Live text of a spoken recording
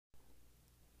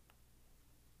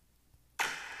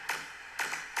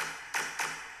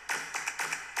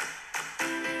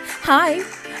Hi,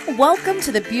 welcome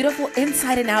to the Beautiful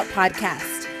Inside and Out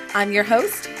podcast. I'm your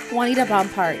host, Juanita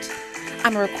Bompart.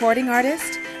 I'm a recording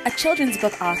artist, a children's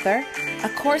book author, a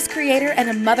course creator, and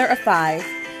a mother of 5.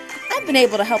 I've been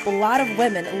able to help a lot of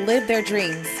women live their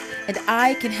dreams, and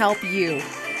I can help you.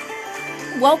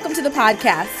 Welcome to the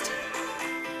podcast.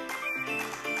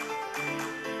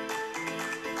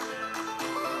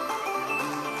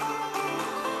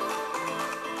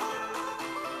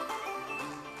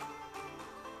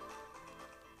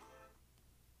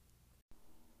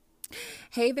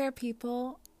 Hey there,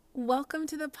 people. Welcome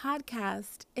to the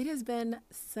podcast. It has been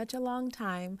such a long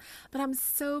time, but I'm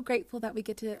so grateful that we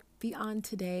get to be on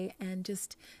today and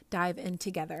just dive in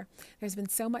together. There's been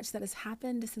so much that has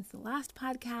happened since the last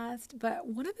podcast, but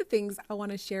one of the things I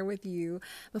want to share with you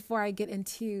before I get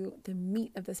into the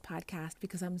meat of this podcast,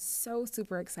 because I'm so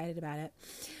super excited about it.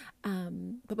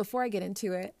 But before I get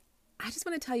into it, I just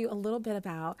want to tell you a little bit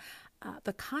about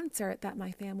the concert that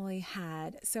my family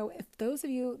had. So if those of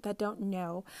you that don't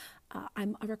know,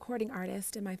 I'm a recording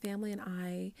artist, and my family and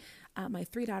I, my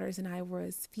 3 daughters and I,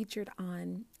 was featured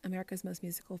on America's Most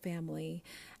Musical Family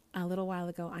a little while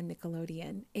ago on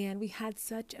Nickelodeon. And we had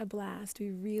such a blast.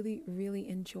 We really, really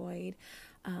enjoyed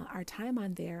our time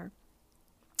on there.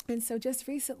 And so just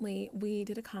recently we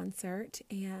did a concert,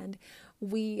 and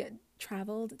we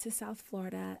traveled to South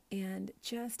Florida and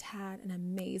just had an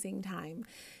amazing time.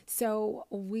 So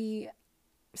we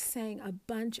sang a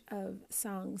bunch of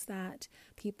songs that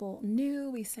people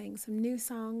knew. We sang some new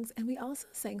songs, and we also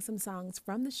sang some songs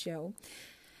from the show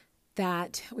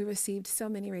that we received so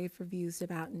many rave reviews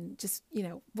about, and just,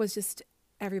 was just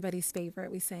everybody's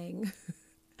favorite. We sang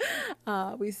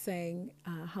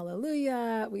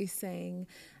Hallelujah. We sang,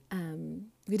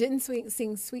 we didn't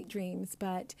sing Sweet Dreams,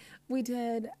 but we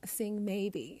did sing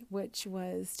Maybe, which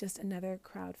was just another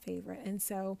crowd favorite. And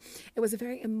so it was a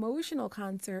very emotional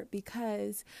concert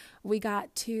because we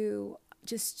got to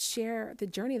just share the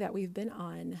journey that we've been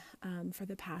on for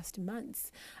the past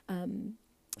months.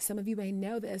 Some of you may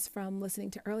know this from listening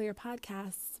to earlier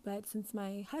podcasts, but since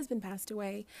my husband passed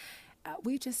away,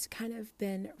 we've just kind of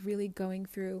been really going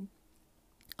through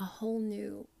a whole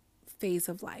new phase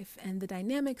of life, and the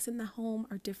dynamics in the home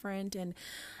are different, and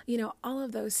all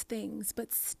of those things,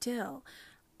 but still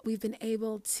we've been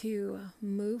able to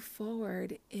move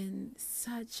forward in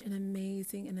such an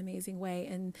amazing way.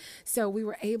 And so we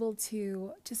were able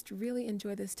to just really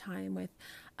enjoy this time with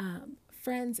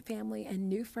friends, family, and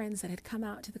new friends that had come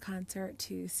out to the concert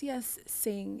to see us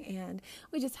sing, and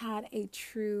we just had a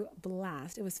true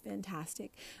blast. It was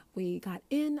fantastic. We got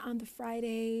in on the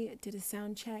Friday, did a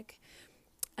sound check.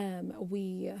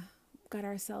 We got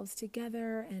ourselves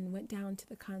together and went down to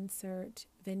the concert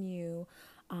venue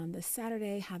on the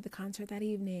Saturday, had the concert that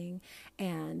evening,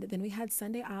 and then we had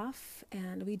Sunday off,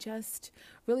 and we just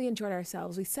really enjoyed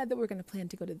ourselves. We said that we were going to plan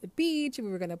to go to the beach, and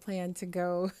we were going to plan to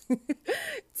go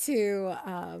to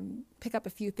pick up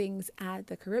a few things at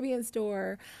the Caribbean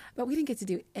store, but we didn't get to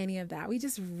do any of that. We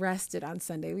just rested on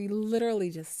Sunday. We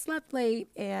literally just slept late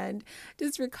and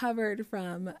just recovered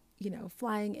from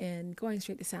flying in, going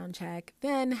straight to sound check,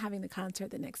 then having the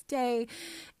concert the next day.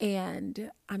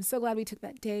 And I'm so glad we took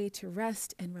that day to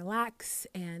rest and relax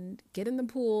and get in the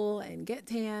pool and get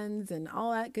tans and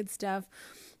all that good stuff,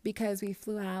 because we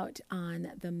flew out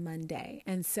on the Monday.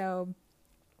 And so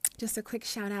just a quick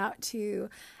shout out to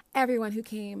everyone who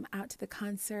came out to the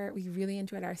concert. We really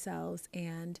enjoyed ourselves,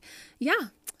 and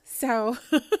so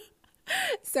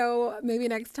so maybe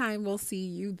next time we'll see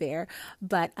you there.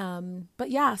 But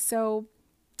yeah, so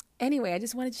anyway, I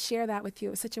just wanted to share that with you.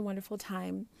 It was such a wonderful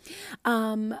time.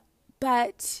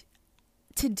 But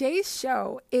today's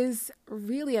show is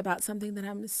really about something that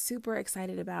I'm super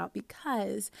excited about,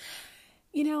 because,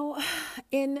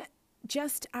 in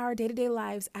just our day-to-day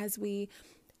lives as we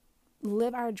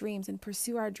live our dreams and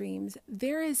pursue our dreams,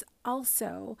 there is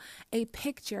also a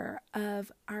picture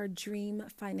of our dream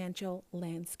financial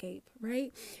landscape,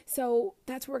 right? So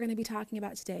that's what we're going to be talking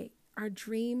about today, our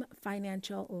dream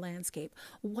financial landscape.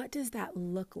 What does that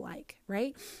look like,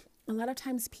 right? A lot of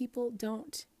times people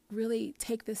don't really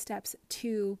take the steps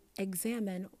to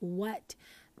examine what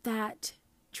that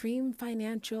dream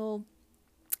financial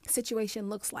situation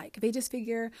looks like. They just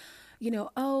figure,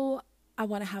 I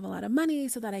want to have a lot of money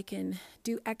so that I can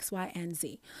do X, Y, and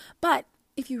Z. But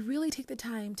if you really take the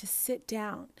time to sit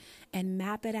down and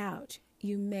map it out,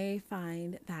 you may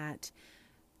find that,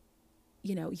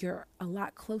 you're a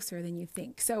lot closer than you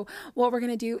think. So what we're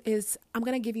going to do is I'm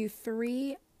going to give you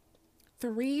three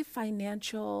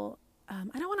financial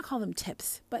I don't want to call them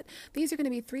tips, but these are going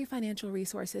to be 3 financial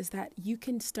resources that you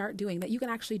can start doing, that you can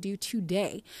actually do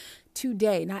today,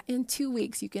 not in 2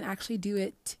 weeks. You can actually do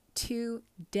it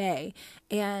today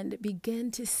and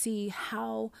begin to see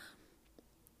how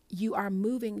you are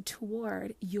moving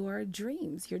toward your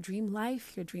dreams, your dream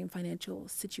life, your dream financial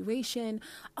situation,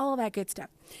 all that good stuff.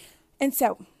 And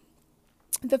so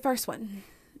the first one,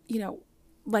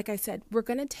 like I said, we're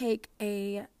going to take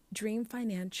a dream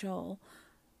financial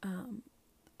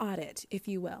audit, if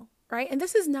you will. Right. And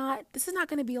this is not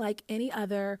going to be like any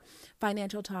other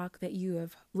financial talk that you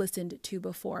have listened to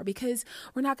before, because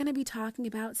we're not going to be talking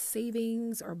about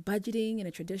savings or budgeting in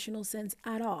a traditional sense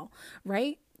at all.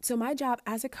 Right. So my job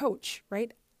as a coach,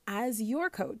 right, as your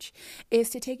coach, is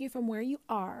to take you from where you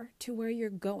are to where you're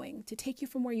going, to take you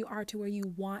from where you are to where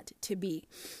you want to be,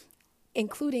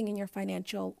 including in your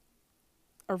financial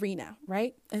arena.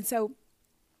 Right. And so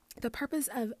the purpose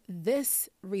of this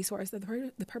resource,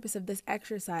 the purpose of this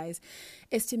exercise,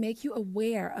 is to make you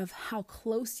aware of how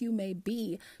close you may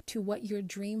be to what your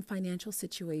dream financial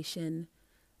situation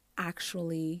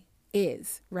actually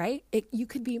is, right? You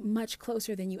could be much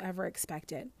closer than you ever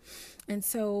expected. And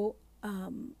so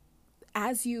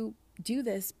as you do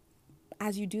this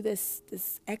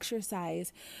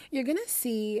exercise, you're going to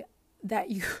see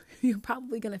that you're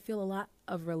probably going to feel a lot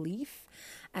of relief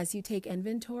as you take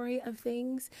inventory of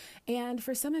things. And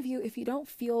for some of you, if you don't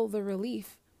feel the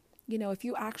relief, if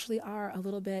you actually are a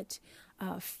little bit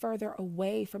further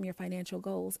away from your financial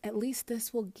goals, at least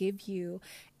this will give you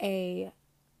a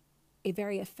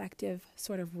very effective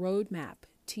sort of roadmap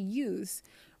to use,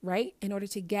 right, in order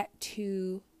to get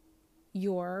to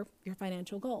your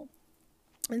financial goal.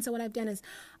 And so what I've done is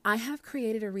I have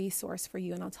created a resource for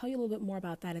you, and I'll tell you a little bit more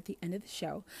about that at the end of the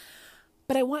show.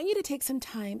 But I want you to take some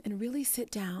time and really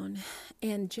sit down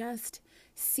and just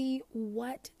see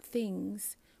what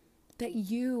things that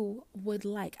you would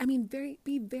like. I mean,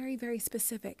 be very, very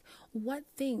specific. What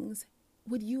things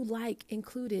would you like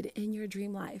included in your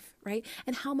dream life, right?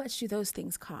 And how much do those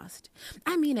things cost?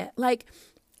 I mean it. Like,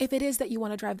 if it is that you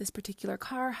want to drive this particular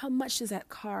car, how much does that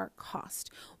car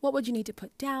cost? What would you need to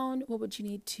put down? What would you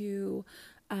need to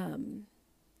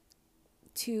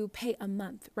pay a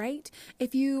month, right?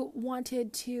 If you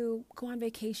wanted to go on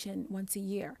vacation once a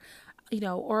year,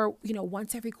 or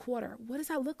once every quarter, what does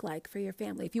that look like for your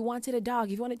family? If you wanted a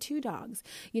dog, if you wanted 2 dogs,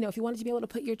 if you wanted to be able to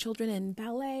put your children in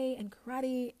ballet and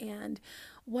karate and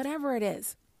whatever it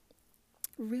is,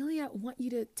 really, I want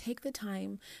you to take the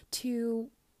time to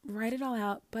write it all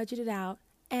out, budget it out,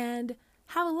 and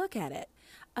have a look at it.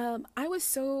 I was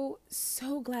so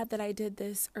glad that I did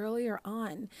this earlier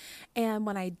on. And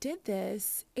when I did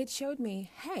this, it showed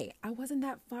me, hey, I wasn't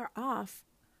that far off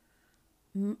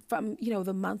from,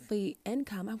 the monthly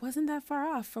income. I wasn't that far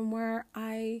off from where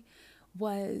I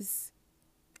was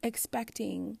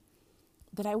expecting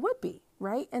that I would be,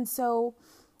 right? And so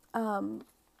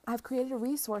I've created a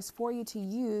resource for you to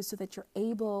use so that you're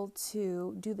able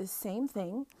to do the same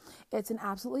thing. It's an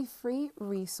absolutely free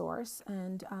resource.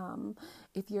 And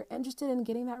if you're interested in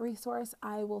getting that resource,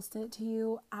 I will send it to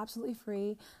you absolutely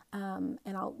free. And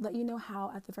I'll let you know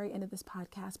how at the very end of this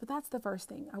podcast. But that's the first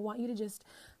thing. I want you to just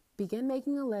begin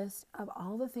making a list of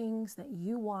all the things that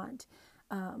you want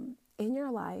in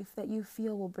your life that you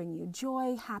feel will bring you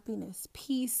joy, happiness,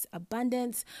 peace,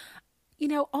 abundance,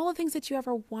 all the things that you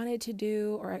ever wanted to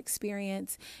do or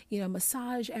experience,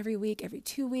 massage every week, every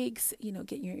 2 weeks,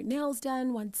 getting your nails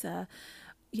done once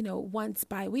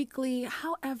bi-weekly,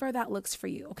 however that looks for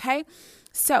you. Okay.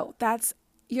 So that's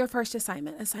your first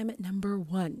assignment number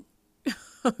 1.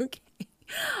 Okay.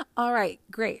 All right,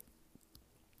 great.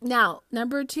 Now,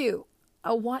 number 2,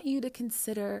 I want you to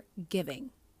consider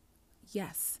giving.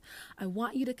 Yes, I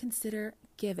want you to consider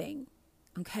giving.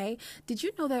 Okay. Did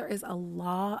you know there is a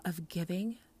law of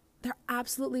giving? There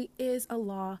absolutely is a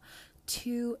law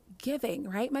to giving,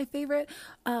 right? One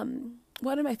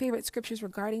of my favorite scriptures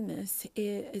regarding this,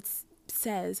 it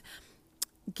says,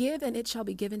 "Give and it shall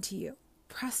be given to you,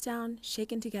 pressed down,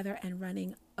 shaken together, and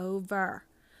running over,"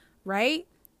 right?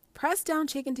 Pressed down,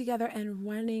 shaken together, and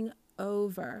running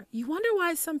over. You wonder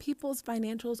why some people's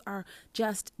financials are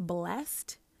just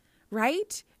blessed,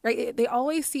 right? Right? They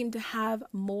always seem to have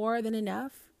more than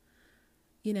enough.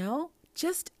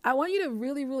 I want you to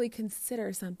really, really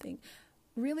consider something.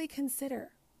 Really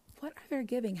consider, what are their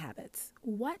giving habits?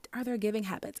 What are their giving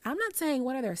habits? I'm not saying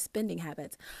what are their spending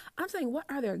habits. I'm saying what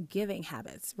are their giving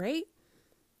habits, right?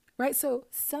 Right? So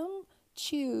some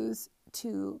choose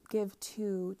to give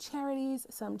to charities.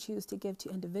 Some choose to give to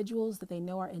individuals that they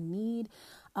know are in need.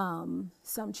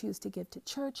 Some choose to give to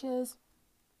churches.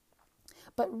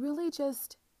 But really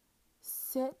just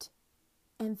sit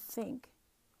and think,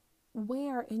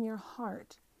 where in your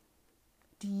heart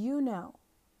do you know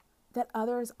that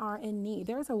others are in need?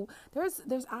 There's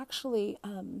actually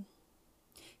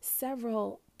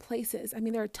several places. I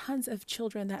mean, there are tons of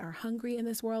children that are hungry in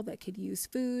this world that could use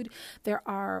food. There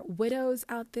are widows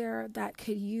out there that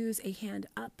could use a hand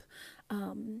up.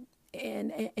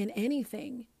 In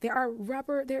anything. There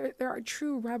are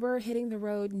true rubber hitting the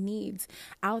road needs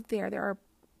out there. There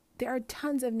are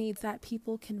tons of needs that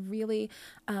people can really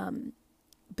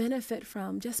benefit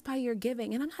from just by your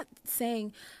giving. And I'm not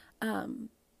saying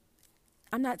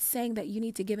that you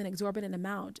need to give an exorbitant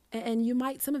amount.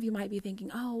 And some of you might be thinking,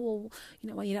 oh,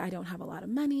 well, I don't have a lot of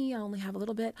money. I only have a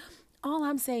little bit. All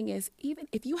I'm saying is, even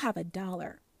if you have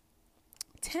 $1,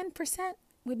 10%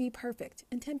 would be perfect.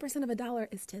 And 10% of $1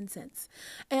 is 10 cents.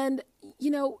 And,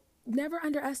 never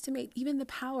underestimate even the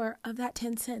power of that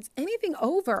 10 cents. Anything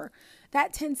over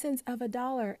that 10 cents of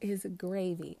 $1 is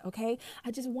gravy. Okay.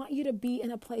 I just want you to be in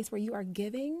a place where you are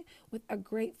giving with a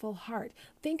grateful heart.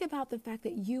 Think about the fact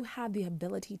that you have the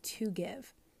ability to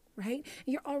give, right?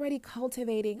 You're already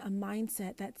cultivating a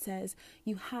mindset that says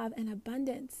you have an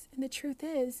abundance. And the truth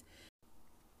is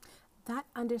that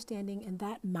understanding and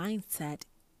that mindset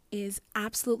is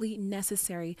absolutely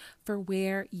necessary for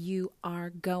where you are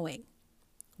going,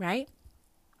 right?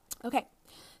 Okay,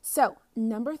 so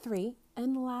number 3,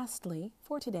 and lastly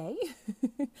for today,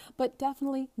 but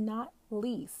definitely not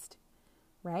least,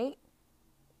 right?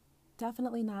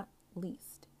 Definitely not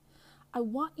least. I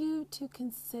want you to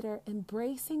consider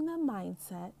embracing the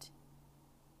mindset,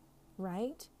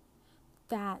 right,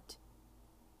 that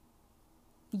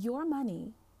your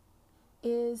money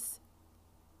is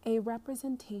a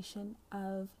representation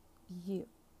of you,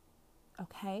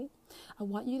 okay? I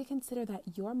want you to consider that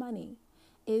your money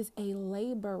is a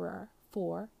laborer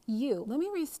for you. Let me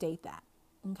restate that,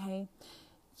 okay?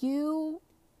 You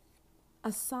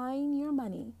assign your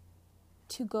money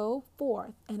to go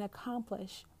forth and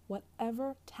accomplish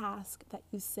whatever task that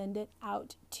you send it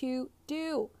out to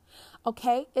do,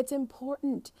 okay? It's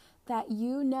important that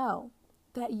you know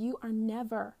that you are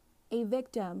never a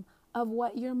victim of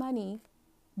what your money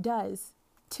does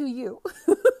to you.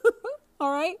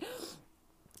 All right?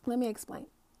 Let me explain.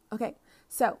 Okay,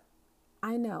 so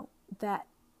I know that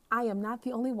I am not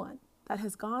the only one that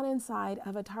has gone inside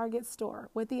of a Target store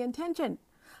with the intention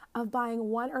of buying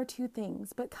 1 or 2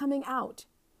 things, but coming out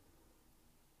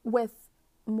with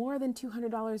more than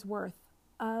 $200 worth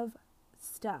of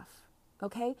stuff.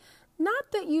 Okay?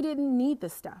 Not that you didn't need the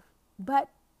stuff, but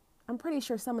I'm pretty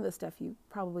sure some of the stuff you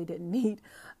probably didn't need.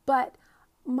 But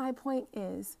my point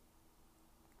is,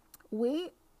 we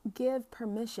give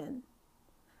permission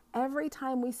every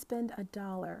time we spend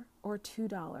 $1 or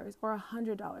 $2 or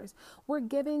 $100. We're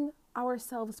giving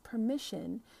ourselves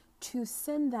permission to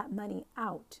send that money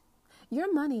out.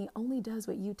 Your money only does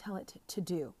what you tell it to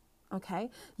do,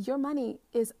 okay? Your money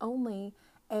is only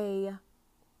a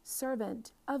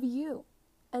servant of you.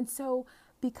 And so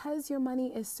because your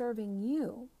money is serving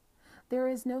you, there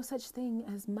is no such thing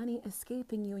as money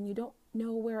escaping you and you don't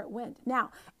know where it went.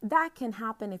 Now, that can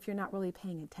happen if you're not really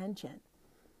paying attention.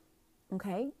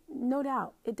 Okay? No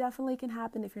doubt. It definitely can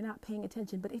happen if you're not paying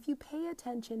attention. But if you pay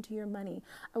attention to your money,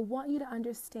 I want you to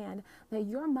understand that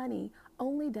your money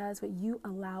only does what you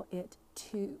allow it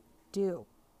to do.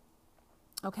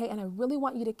 Okay? And I really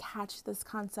want you to catch this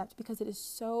concept because it is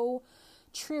so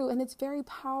true and it's a very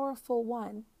powerful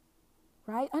one.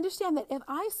 Right? Understand that if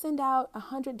I send out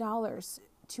 $100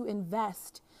 to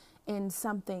invest in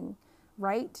something,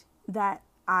 right, that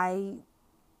I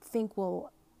think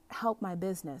will help my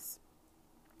business,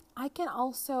 I can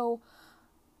also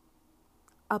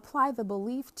apply the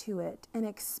belief to it and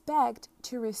expect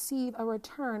to receive a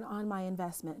return on my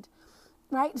investment,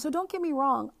 right? So don't get me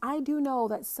wrong. I do know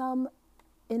that some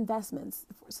investments,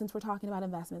 since we're talking about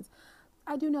investments,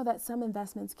 I do know that some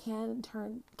investments can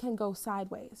go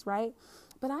sideways, right?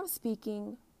 But I'm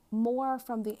speaking more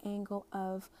from the angle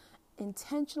of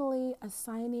intentionally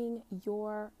assigning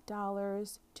your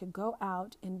dollars to go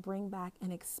out and bring back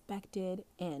an expected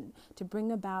end, to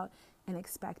bring about an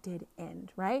expected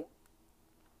end, right?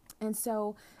 And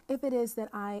so if it is that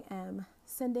I am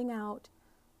sending out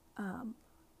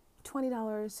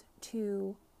 $20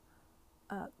 to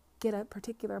get a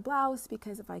particular blouse,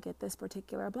 because if I get this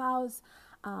particular blouse,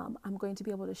 I'm going to be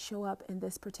able to show up in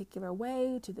this particular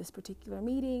way to this particular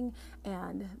meeting,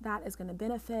 and that is going to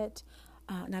benefit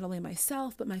not only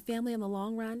myself, but my family in the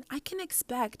long run. I can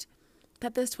expect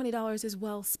that this $20 is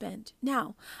well spent.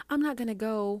 Now, I'm not going to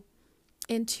go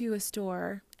into a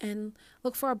store and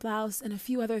look for a blouse and a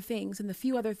few other things, and the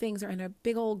few other things are in a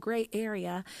big old gray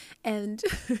area, and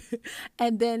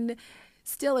and then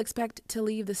still expect to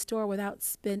leave the store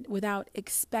without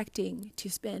expecting to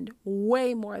spend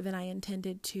way more than I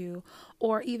intended to,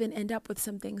 or even end up with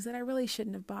some things that I really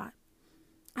shouldn't have bought.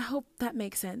 I hope that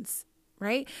makes sense,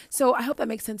 right? So I hope that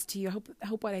makes sense to you. I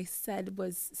hope what I said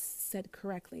was said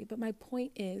correctly. But my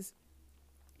point is,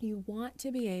 you want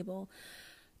to be able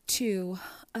to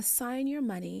assign your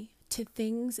money to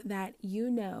things that you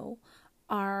know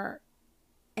are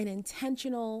an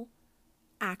intentional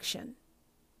action,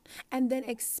 and then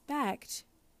expect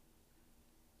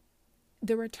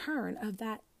the return of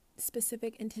that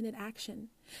specific intended action.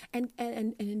 And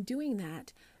in doing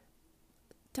that,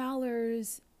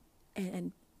 dollars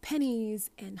and pennies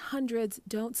and hundreds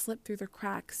don't slip through the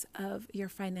cracks of your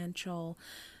financial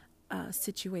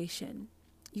situation.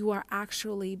 You are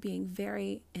actually being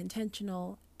very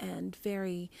intentional and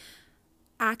very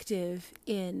active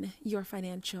in your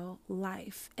financial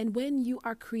life. And when you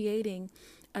are creating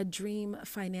a dream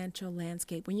financial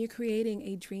landscape, when you're creating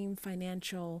a dream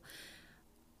financial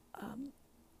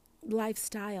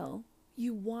lifestyle,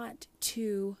 you want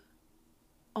to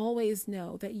always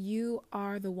know that you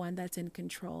are the one that's in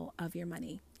control of your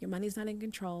money. Your money's not in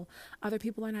control. Other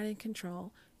people are not in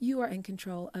control. You are in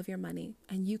control of your money.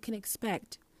 And you can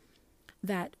expect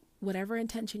that whatever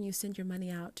intention you send your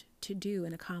money out to do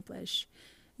and accomplish,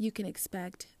 you can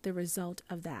expect the result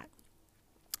of that.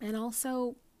 And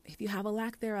also, if you have a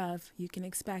lack thereof, you can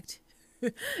expect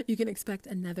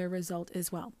another result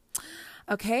as well.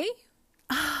 Okay?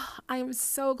 I am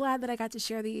so glad that I got to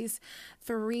share these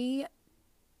 3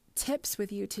 tips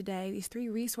with you today, these 3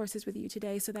 resources with you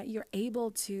today, so that you're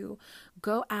able to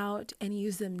go out and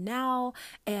use them now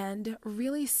and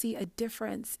really see a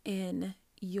difference in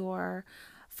your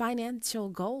financial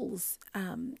goals,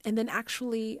 and then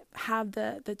actually have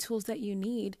the tools that you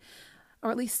need,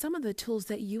 or at least some of the tools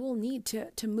that you will need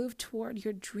to move toward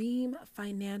your dream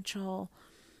financial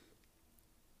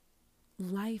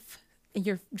life and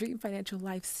your dream financial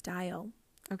lifestyle.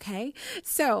 Okay,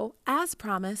 so as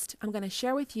promised, I'm going to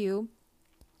share with you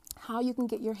how you can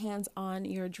get your hands on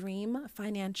your dream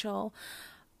financial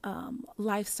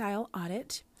lifestyle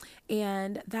audit.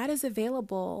 And that is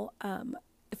available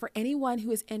for anyone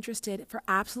who is interested for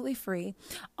absolutely free.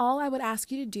 All I would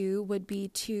ask you to do would be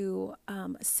to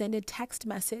send a text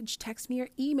message, text me your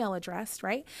email address,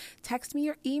 right? Text me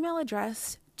your email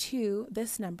address to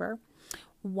this number,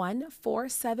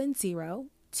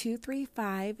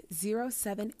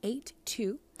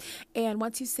 1-470-235-0782. And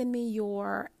once you send me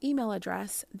your email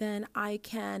address, then I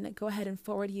can go ahead and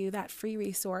forward you that free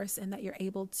resource, and that you're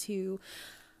able to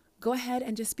go ahead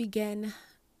and just begin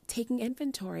taking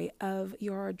inventory of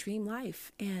your dream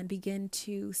life and begin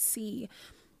to see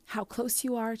how close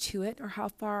you are to it or how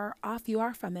far off you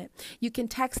are from it. You can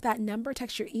text that number,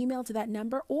 text your email to that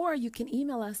number, or you can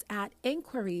email us at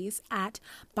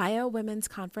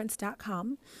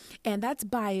inquiries@biowomensconference.com. And that's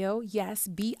bio, yes,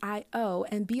 BIO,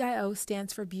 and BIO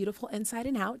stands for Beautiful Inside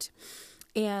and Out.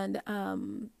 And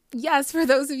yes, for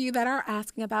those of you that are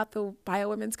asking about the Bio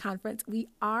Women's Conference, we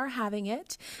are having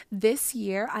it this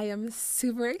year. I am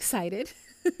super excited.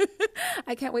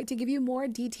 I can't wait to give you more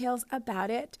details about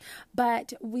it,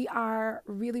 but we are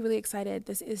really, really excited.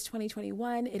 This is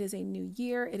 2021. It is a new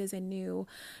year. It is a new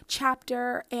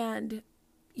chapter. And,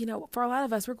 you know, for a lot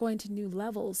of us, we're going to new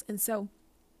levels. And so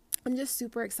I'm just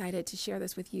super excited to share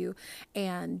this with you.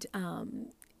 And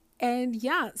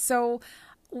yeah, so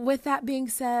with that being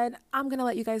said, I'm going to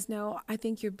let you guys know I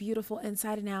think you're beautiful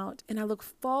inside and out, and I look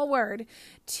forward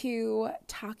to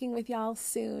talking with y'all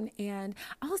soon. And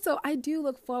also, I do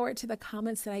look forward to the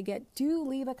comments that I get. Do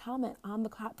leave a comment on the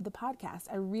podcast.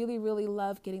 I really, really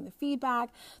love getting the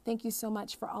feedback. Thank you so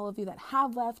much for all of you that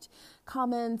have left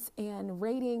comments and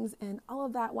ratings and all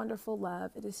of that wonderful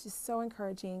love. It is just so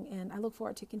encouraging, and I look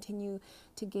forward to continue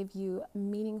to give you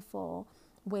meaningful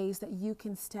ways that you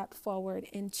can step forward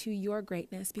into your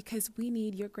greatness, because we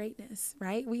need your greatness,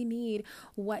 right? We need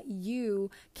what you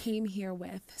came here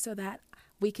with so that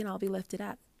we can all be lifted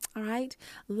up. All right.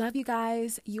 Love you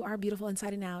guys. You are beautiful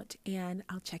inside and out, and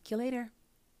I'll check you later.